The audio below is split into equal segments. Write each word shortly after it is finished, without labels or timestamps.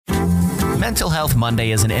Mental Health Monday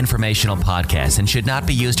is an informational podcast and should not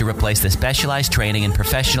be used to replace the specialized training and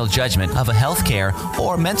professional judgment of a healthcare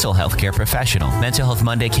or mental health care professional. Mental Health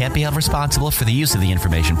Monday can't be held responsible for the use of the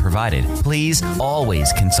information provided. Please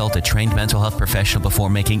always consult a trained mental health professional before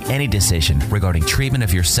making any decision regarding treatment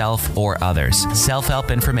of yourself or others. Self-help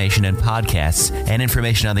information and podcasts and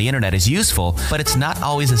information on the internet is useful, but it's not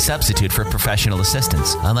always a substitute for professional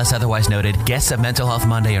assistance. Unless otherwise noted, guests of Mental Health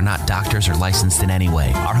Monday are not doctors or licensed in any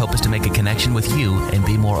way. Our hope is to make a connection with you and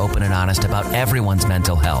be more open and honest about everyone's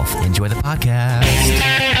mental health. Enjoy the podcast.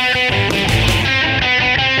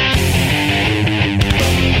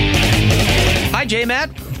 Hi,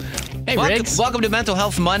 J-Matt. Hey, Riggs. Welcome to Mental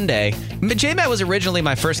Health Monday. J-Matt was originally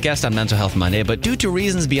my first guest on Mental Health Monday, but due to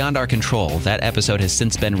reasons beyond our control, that episode has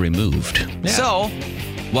since been removed. Yeah. So,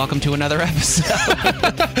 welcome to another episode.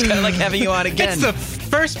 It's kind of like having you on again. It's the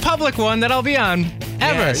first public one that I'll be on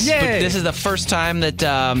ever. Yes, yay! But this is the first time that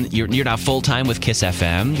you're now full-time with KISS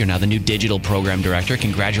FM. You're now the new digital program director.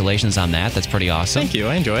 Congratulations on that. That's pretty awesome. Thank you.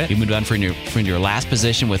 I enjoy it. You moved on from your last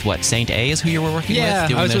position with what, St. A is who you were working with? Yeah,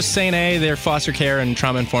 I was with St. A, their foster care and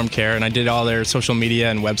trauma-informed care, and I did all their social media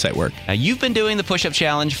and website work. Now, you've been doing the push-up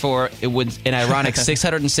challenge for an ironic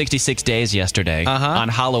 666 days yesterday on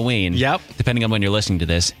Halloween. Yep. Depending on when you're listening to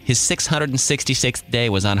this. His 666th day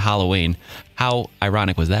was on Halloween. How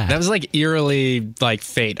ironic was that? That was like eerily like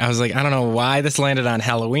fate. I was like, I don't know why this landed on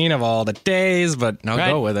Halloween of all the days, but I'll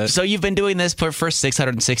go with it. So you've been doing this for over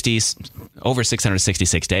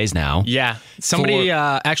 666 days now. Yeah. Somebody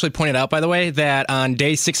actually pointed out, by the way, that on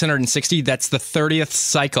day 660, that's the 30th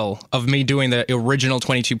cycle of me doing the original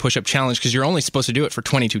 22 push-up challenge because you're only supposed to do it for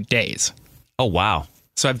 22 days. Oh, wow.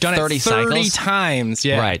 So I've done 30 it 30 cycles? times.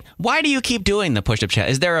 Yeah. Right. Why do you keep doing the push-up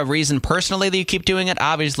challenge? Is there a reason personally that you keep doing it?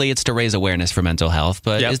 Obviously, it's to raise awareness for mental health,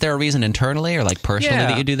 but is there a reason internally or like personally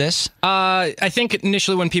that you do this? I think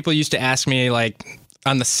initially when people used to ask me like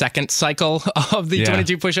on the second cycle of the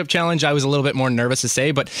 22 push-up challenge, I was a little bit more nervous to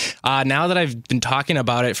say, but now that I've been talking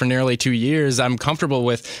about it for nearly 2 years, I'm comfortable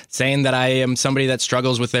with saying that I am somebody that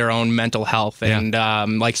struggles with their own mental health, and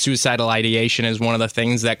like suicidal ideation is one of the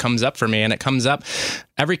things that comes up for me, and it comes up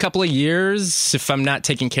every couple of years if I'm not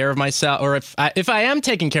taking care of myself, or if I am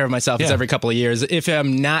taking care of myself, it's every couple of years. If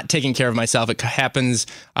I'm not taking care of myself, it happens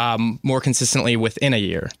more consistently within a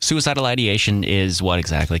year. Suicidal ideation is what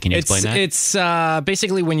exactly? Can you explain that? It's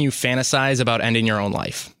basically when you fantasize about ending your own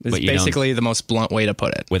life. It's basically the most blunt way to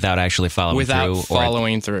put it. Without actually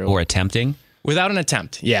following through? Or attempting? Without an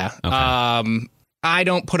attempt, yeah. Okay. I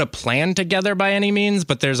don't put a plan together by any means,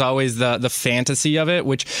 but there's always the fantasy of it,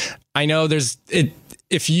 which I know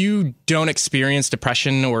if you don't experience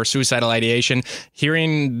depression or suicidal ideation,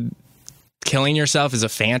 hearing killing yourself is a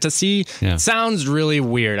fantasy sounds really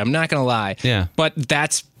weird. I'm not going to lie. Yeah. But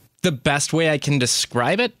that's the best way I can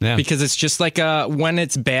describe it, because it's just like when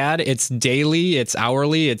it's bad, it's daily, it's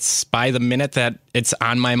hourly, it's by the minute that it's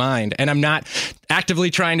on my mind, and I'm not actively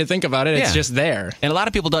trying to think about it. It's just there. And a lot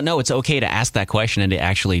of people don't know it's okay to ask that question and to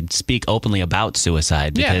actually speak openly about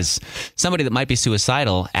suicide, because somebody that might be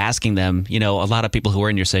suicidal, asking them, a lot of people who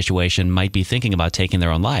are in your situation might be thinking about taking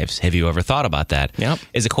their own lives. Have you ever thought about that? Yep.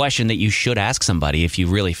 Is a question that you should ask somebody if you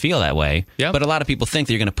really feel that way. Yep. But a lot of people think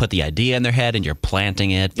that you're going to put the idea in their head and you're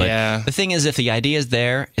planting it. But the thing is, if the idea is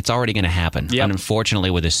there, it's already going to happen. Yep. And unfortunately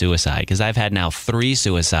with a suicide, because I've had now 3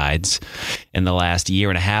 suicides in the last year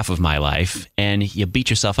and a half of my life, and you beat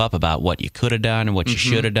yourself up about what you could have done and what you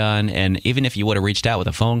should have done, and even if you would have reached out with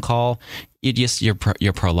a phone call, you're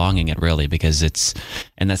prolonging it, really, because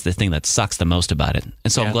and that's the thing that sucks the most about it.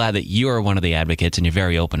 And so I'm glad that you're one of the advocates and you're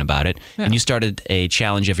very open about it. And you started a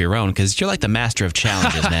challenge of your own, because you're like the master of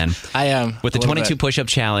challenges, man. I am. With the 22 push-up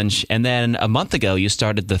challenge, and then a month ago you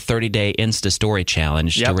started the 30-day Insta Story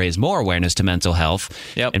challenge to raise more awareness to mental health.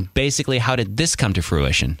 Yep. And basically, how did this come to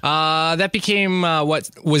fruition? That became what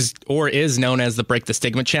was or is known as the Break the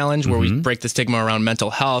Stigma Challenge, where we break the stigma around mental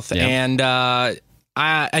health. Yep. And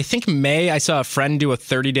I think May, I saw a friend do a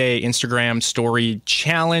 30-day Instagram story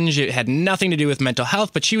challenge. It had nothing to do with mental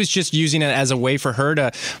health, but she was just using it as a way for her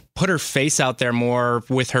to put her face out there more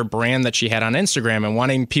with her brand that she had on Instagram and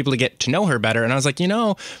wanting people to get to know her better. And I was like,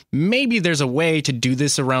 maybe there's a way to do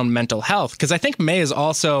this around mental health, because I think May is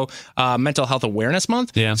also Mental Health Awareness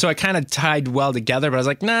Month. Yeah. So I kind of tied well together, but I was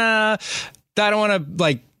like, nah, I don't want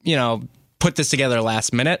to put this together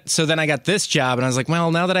last minute. So then I got this job and I was like, well,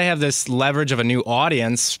 now that I have this leverage of a new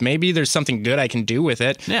audience, maybe there's something good I can do with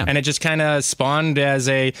it. Yeah. And it just kind of spawned as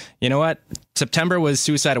September was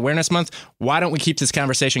Suicide Awareness Month. Why don't we keep this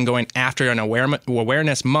conversation going after an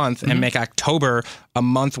awareness month and make October a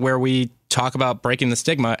month where we talk about breaking the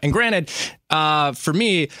stigma? And granted, for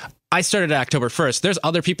me, I started at October 1st. There's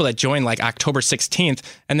other people that join like October 16th,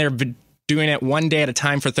 and they're doing it one day at a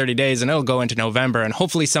time for 30 days, and it'll go into November, and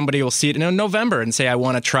hopefully somebody will see it in November and say, I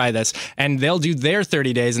want to try this, and they'll do their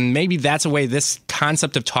 30 days, and maybe that's a way this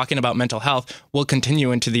concept of talking about mental health will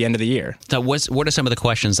continue into the end of the year. So what are some of the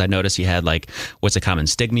questions I noticed you had, like, what's a common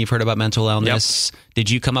stigma you've heard about mental illness? Yep. Did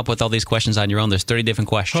you come up with all these questions on your own? There's 30 different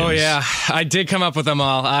questions. Oh, yeah. I did come up with them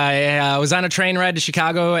all. I was on a train ride to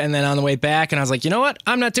Chicago, and then on the way back, and I was like, you know what?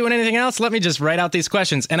 I'm not doing anything else. Let me just write out these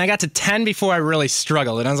questions. And I got to 10 before I really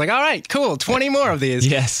struggled. And I was like, all right, cool, 20 more of these.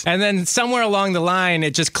 Yes. And then somewhere along the line,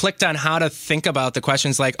 it just clicked on how to think about the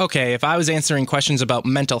questions. Like, okay, if I was answering questions about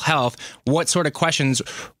mental health, what sort of questions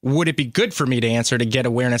would it be good for me to answer to get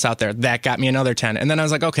awareness out there? That got me another 10. And then I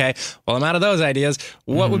was like, okay, well, I'm out of those ideas.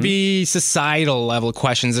 What would be societal level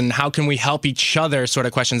questions, and how can we help each other sort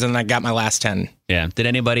of questions? And I got my last 10. Yeah.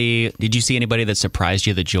 Did you see anybody that surprised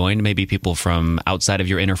you that joined? Maybe people from outside of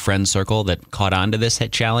your inner friend circle that caught on to this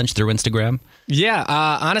challenge through Instagram? Yeah.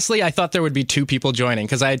 Honestly, I thought there would be 2 people joining,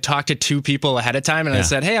 because I had talked to 2 people ahead of time, and I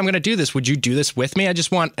said, hey, I'm going to do this. Would you do this with me? I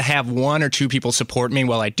just want to have 1 or 2 people support me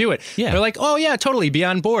while I do it. Yeah. They're like, oh, yeah, totally. Be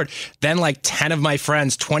on board. Then like 10 of my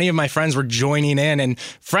friends, 20 of my friends were joining in, and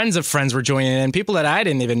friends of friends were joining in, people that I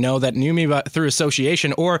didn't even know that knew me through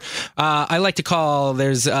association. Or I like to call,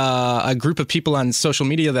 there's a group of people on social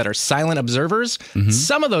media that are silent observers.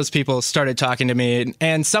 Some of those people started talking to me,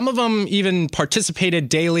 and some of them even participated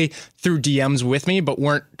daily through DMs with me, but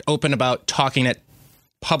weren't open about talking it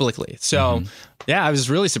publicly. So yeah, I was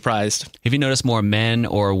really surprised. Have you noticed more men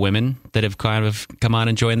or women that have kind of come on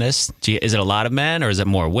and joined this? Is it a lot of men, or is it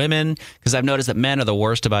more women? Because I've noticed that men are the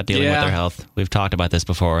worst about dealing with their health. We've talked about this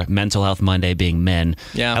before. Mental Health Monday being men.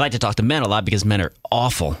 Yeah. I like to talk to men a lot because men are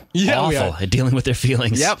awful at dealing with their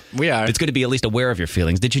feelings. Yep, we are. It's good to be at least aware of your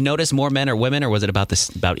feelings. Did you notice more men or women, or was it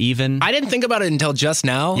about even? I didn't think about it until just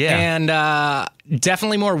now. Yeah. And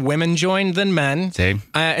definitely more women joined than men. Same.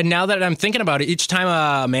 And now that I'm thinking about it, each time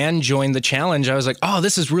a man joined the challenge, I was like, oh,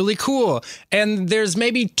 this is really cool. And there's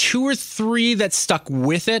maybe 2 or 3 that stuck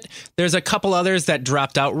with it. There's a couple others that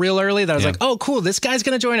dropped out real early that I was like, oh, cool, this guy's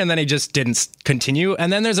going to join. And then he just didn't continue.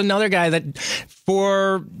 And then there's another guy that,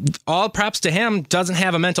 for all props to him, doesn't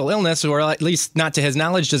have a mental illness, or at least not to his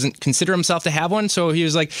knowledge, doesn't consider himself to have one. So he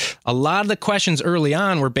was like, a lot of the questions early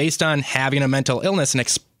on were based on having a mental illness and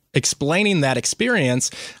explaining that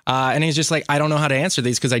experience, and he's just like, I don't know how to answer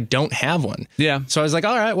these because I don't have one. Yeah. So I was like,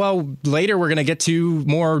 all right, well, later we're going to get to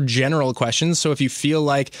more general questions. So if you feel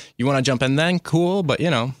like you want to jump in, then cool. But,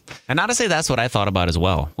 And honestly, that's what I thought about as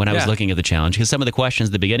well when I was looking at the challenge, because some of the questions,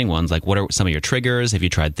 the beginning ones, like, what are some of your triggers? Have you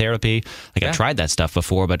tried therapy? Like, I've tried that stuff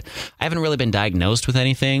before, but I haven't really been diagnosed with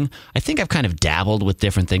anything. I think I've kind of dabbled with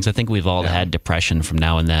different things. I think we've all had depression from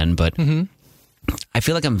now and then, but I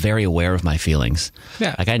feel like I'm very aware of my feelings.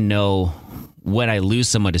 Yeah. Like, I know when I lose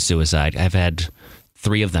someone to suicide. I've had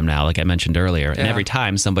 3 of them now, like I mentioned earlier. And every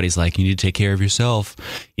time somebody's like, you need to take care of yourself.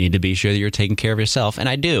 You need to be sure that you're taking care of yourself. And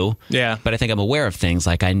I do. Yeah. But I think I'm aware of things.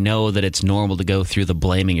 Like, I know that it's normal to go through the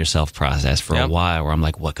blaming yourself process for a while, where I'm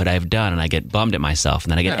like, what could I have done? And I get bummed at myself.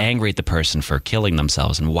 And then I get angry at the person for killing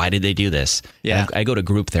themselves. And why did they do this? Yeah. I go to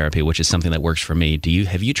group therapy, which is something that works for me.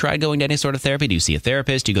 Have you tried going to any sort of therapy? Do you see a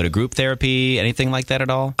therapist? Do you go to group therapy? Anything like that at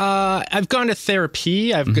all? I've gone to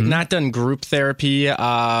therapy. I've not done group therapy.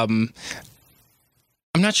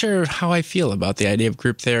 I'm not sure how I feel about the idea of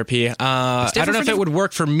group therapy. I don't know if it would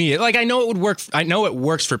work for me. Like, I know it would work. I know it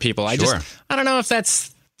works for people. I don't know if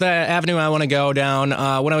that's the avenue I want to go down.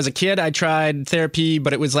 When I was a kid, I tried therapy,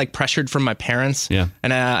 but it was like pressured from my parents. Yeah.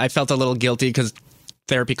 And I felt a little guilty because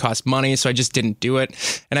therapy cost money, so I just didn't do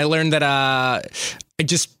it. And I learned that I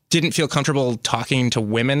just didn't feel comfortable talking to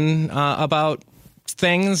women about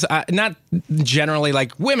things, not generally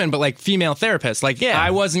like women, but like female therapists. Like,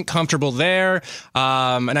 I wasn't comfortable there.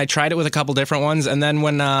 And I tried it with a couple different ones. And then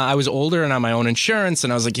when I was older and on my own insurance,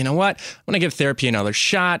 and I was like, you know what? I'm going to give therapy another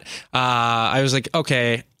shot. I was like,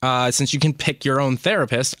 okay, since you can pick your own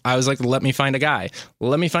therapist, I was like, let me find a guy.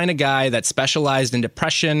 Let me find a guy that specialized in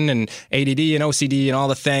depression and ADD and OCD and all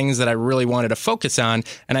the things that I really wanted to focus on.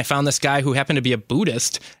 And I found this guy who happened to be a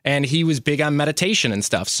Buddhist, and he was big on meditation and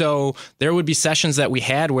stuff. So there would be sessions that we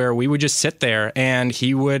had where we would just sit there, and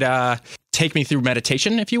he would take me through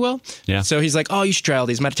meditation, if you will. Yeah. So he's like, oh, you should try all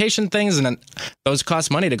these meditation things. And then those cost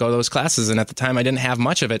money to go to those classes. And at the time I didn't have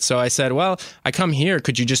much of it. So I said, well, I come here.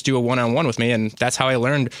 Could you just do a one-on-one with me? And that's how I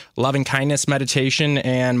learned loving kindness meditation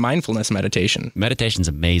and mindfulness meditation. Meditation's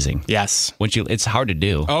amazing. Yes. It's hard to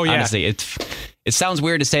do. Oh, yeah. Honestly, it sounds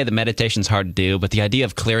weird to say that meditation's hard to do, but the idea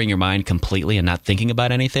of clearing your mind completely and not thinking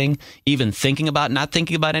about anything, even thinking about not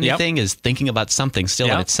thinking about anything, is thinking about something still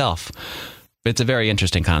in itself. It's a very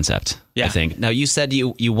interesting concept, Yeah. I think. Now, you said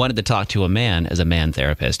you wanted to talk to a man as a man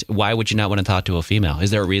therapist. Why would you not want to talk to a female?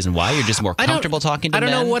 Is there a reason why? You're just more comfortable talking to men?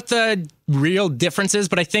 I don't know what the real difference is,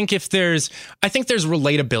 but I think there's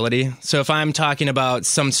relatability. So if I'm talking about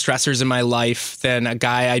some stressors in my life, then a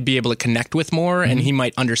guy I'd be able to connect with more, and he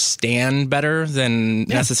might understand better than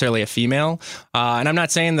necessarily a female. And I'm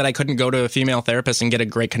not saying that I couldn't go to a female therapist and get a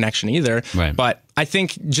great connection either. Right. But I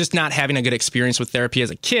think just not having a good experience with therapy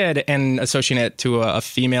as a kid and associating it to a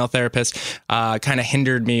female therapist kind of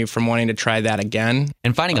hindered me from wanting to try that again.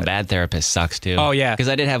 And finding a bad therapist sucks too. Oh, yeah. Because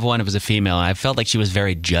I did have one, it was a female, and I felt like she was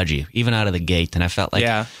very judgy, even out of the gate. And I felt like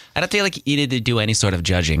I don't feel like you need to do any sort of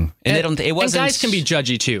judging. And it wasn't. And guys can be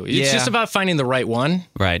judgy too. It's just about finding the right one.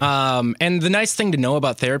 Right. And the nice thing to know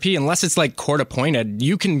about therapy, unless it's like court appointed,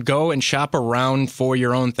 you can go and shop around for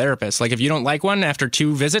your own therapist. Like if you don't like one after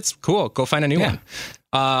 2 visits, cool, go find a new one.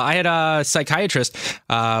 I had a psychiatrist,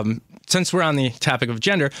 since we're on the topic of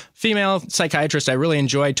gender, female psychiatrist. I really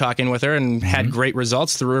enjoyed talking with her and had great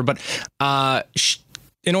results through her. But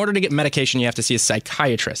in order to get medication, you have to see a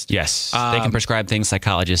psychiatrist. Yes. They can prescribe things,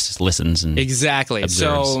 psychologist listens and exactly.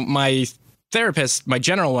 observes. So my therapist, my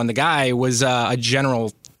general one, the guy was a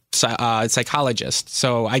general psychologist.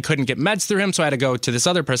 So I couldn't get meds through him, so I had to go to this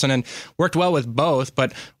other person, and worked well with both.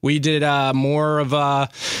 But we did more of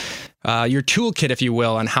your toolkit, if you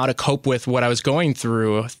will, on how to cope with what I was going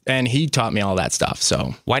through. And he taught me all that stuff.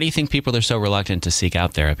 So why do you think people are so reluctant to seek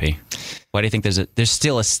out therapy? Why do you think there's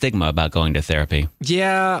still a stigma about going to therapy?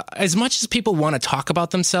 Yeah, as much as people want to talk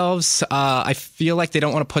about themselves, I feel like they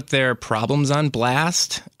don't want to put their problems on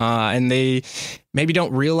blast, and they maybe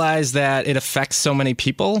don't realize that it affects so many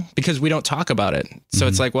people because we don't talk about it. So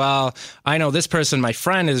it's like, well, I know this person, my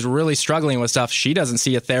friend, is really struggling with stuff. She doesn't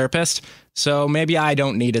see a therapist, so maybe I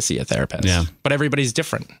don't need to see a therapist. Yeah. But everybody's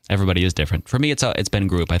different. Everybody is different. For me, it's been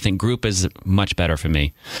group. I think group is much better for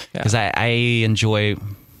me because I enjoy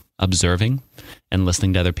observing and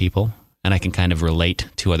listening to other people, and I can kind of relate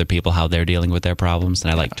to other people, how they're dealing with their problems,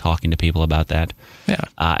 and I like talking to people about that. Yeah.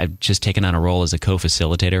 I've just taken on a role as a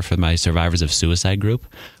co-facilitator for my Survivors of Suicide group,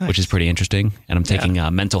 which is pretty interesting, and I'm taking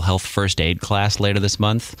a mental health first aid class later this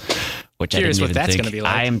month, which Curious I didn't what even that's think. gonna be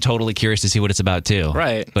like. I am totally curious to see what it's about too.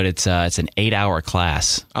 Right. But it's an 8-hour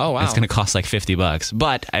class. Oh, wow. It's going to cost like $50,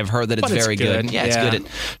 but I've heard that it's very good. Yeah, it's good.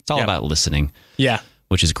 It's all about listening. Yeah.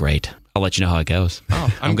 Which is great. I'll let you know how it goes.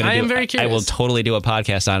 Oh, I am very curious. I will totally do a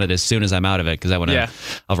podcast on it as soon as I'm out of it because I want to.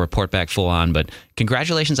 I'll report back full on. But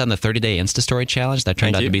congratulations on the 30-day Insta Story challenge. That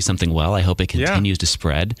turned out to be something well. I hope it continues to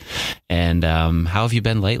spread. And how have you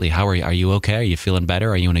been lately? How are you? Are you okay? Are you feeling better?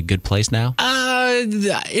 Are you in a good place now?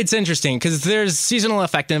 It's interesting because there's seasonal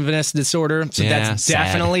effectiveness disorder. So that's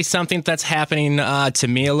definitely something that's happening to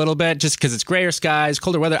me a little bit just because it's grayer skies,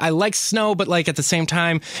 colder weather. I like snow, but like at the same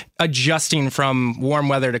time, adjusting from warm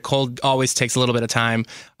weather to cold always takes a little bit of time.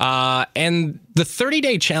 And the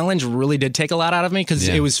 30-day challenge really did take a lot out of me because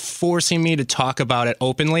it was forcing me to talk about it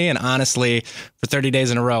openly and honestly for 30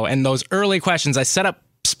 days in a row. And those early questions I set up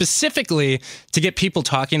specifically to get people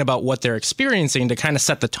talking about what they're experiencing to kind of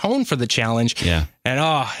set the tone for the challenge. Yeah. And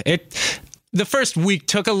the first week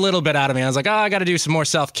took a little bit out of me. I was like, I got to do some more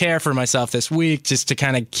self-care for myself this week just to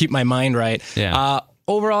kind of keep my mind right. Yeah.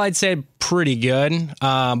 Overall, I'd say pretty good,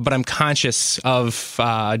 but I'm conscious of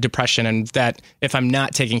depression and that if I'm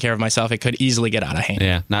not taking care of myself, it could easily get out of hand.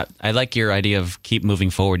 Yeah, I like your idea of keep moving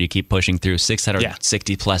forward. You keep pushing through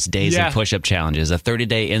 660 plus days of push-up challenges, a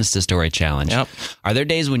 30-day Insta Story challenge. Yep. Are there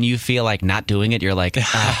days when you feel like not doing it? You're like,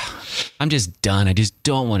 I'm just done. I just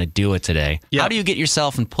don't want to do it today. Yep. How do you get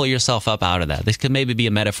yourself and pull yourself up out of that? This could maybe be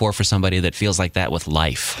a metaphor for somebody that feels like that with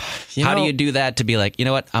life. How do you do that to be like, you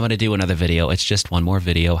know what? I'm going to do another video. It's just one more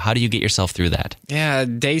video. How do you get yourself through that? Yeah,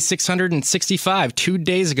 day 665, 2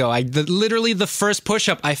 days ago. Literally the first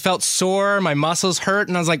push-up, I felt sore, my muscles hurt,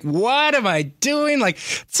 and I was like, what am I doing? Like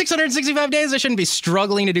 665 days, I shouldn't be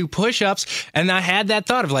struggling to do push-ups. And I had that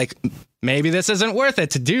thought of like, maybe this isn't worth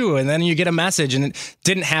it to do. And then you get a message, and it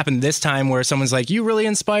didn't happen this time where someone's like, you really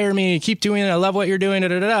inspire me. Keep doing it. I love what you're doing.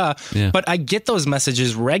 Yeah. But I get those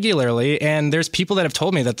messages regularly. And there's people that have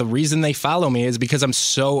told me that the reason they follow me is because I'm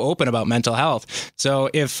so open about mental health. So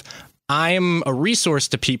if I'm a resource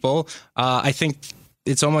to people, I think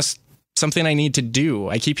it's almost something I need to do.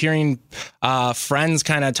 I keep hearing friends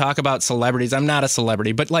kind of talk about celebrities. I'm not a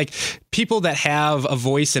celebrity, but like people that have a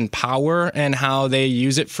voice and power and how they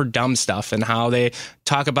use it for dumb stuff and how they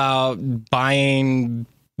talk about buying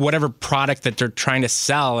whatever product that they're trying to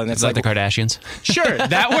sell. And it's like the Kardashians. Sure,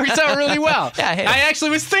 that works out really well. Yeah, I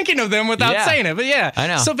actually was thinking of them without saying it, but yeah. I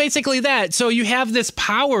know. So basically that. So you have this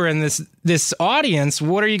power in this audience.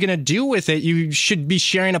 What are you going to do with it? You should be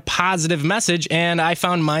sharing a positive message, and I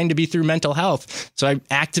found mine to be through mental health. So I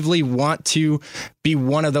actively want to be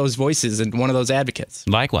one of those voices and one of those advocates.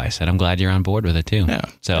 Likewise, and I'm glad you're on board with it too. Yeah.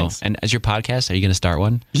 So, thanks. And as your podcast, are you going to start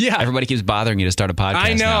one? Yeah. Everybody keeps bothering you to start a podcast.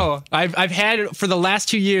 I know. Now. I've had for the last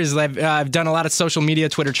 2 years. I've done a lot of social media,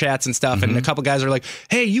 Twitter chats and stuff, and a couple guys are like,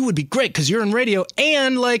 "Hey, you would be great because you're in radio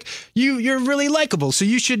and like you're really likable, so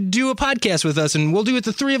you should do a podcast with us, and we'll do it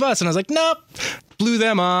the three of us." And I was like, "Nope." Blew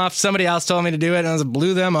them off. Somebody else told me to do it, and I was like,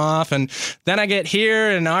 blew them off. And then I get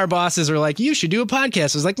here, and our bosses were like, "You should do a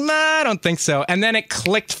podcast." I was like, "Nah, I don't think so." And then it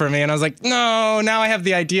clicked for me, and I was like, "No, now I have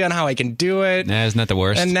the idea on how I can do it." Yeah, isn't that the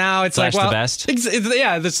worst? And now it's Slash like, well, the best.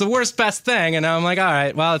 Yeah, that's the worst best thing. And now I'm like, all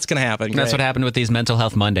right, well, it's gonna happen. And that's what happened with these Mental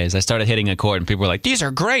Health Mondays. I started hitting a chord, and people were like, "These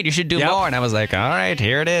are great. You should do more." And I was like, "All right,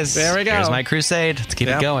 here it is. There we go. Here's my crusade. Let's keep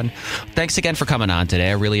it going." Thanks again for coming on today.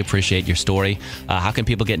 I really appreciate your story. How can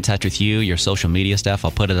people get in touch with you? Your social media stuff?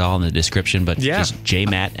 I'll put it all in the description, but just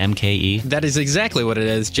JMatt MKE. That is exactly what it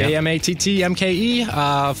is. JMattMKE.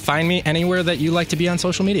 Find me anywhere that you like to be on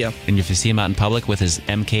social media. And if you see him out in public with his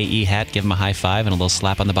MKE hat, give him a high five and a little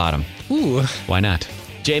slap on the bottom. Ooh. Why not?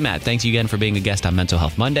 JMatt, thanks you again for being a guest on Mental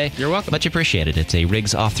Health Monday. You're welcome. Much appreciated. It's a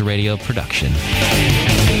Riggs Off the Radio production.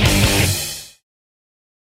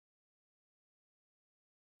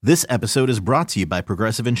 This episode is brought to you by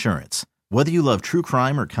Progressive Insurance. Whether you love true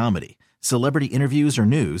crime or comedy, celebrity interviews or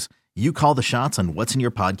news, you call the shots on what's in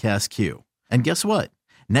your podcast queue. And guess what?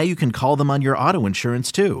 Now you can call them on your auto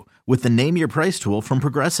insurance too with the Name Your Price tool from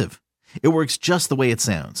Progressive. It works just the way it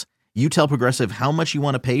sounds. You tell Progressive how much you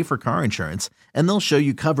want to pay for car insurance, and they'll show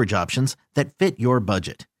you coverage options that fit your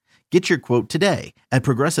budget. Get your quote today at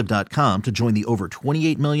Progressive.com to join the over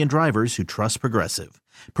 28 million drivers who trust Progressive.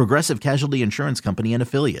 Progressive Casualty Insurance Company and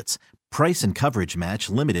Affiliates. Price and coverage match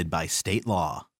limited by state law.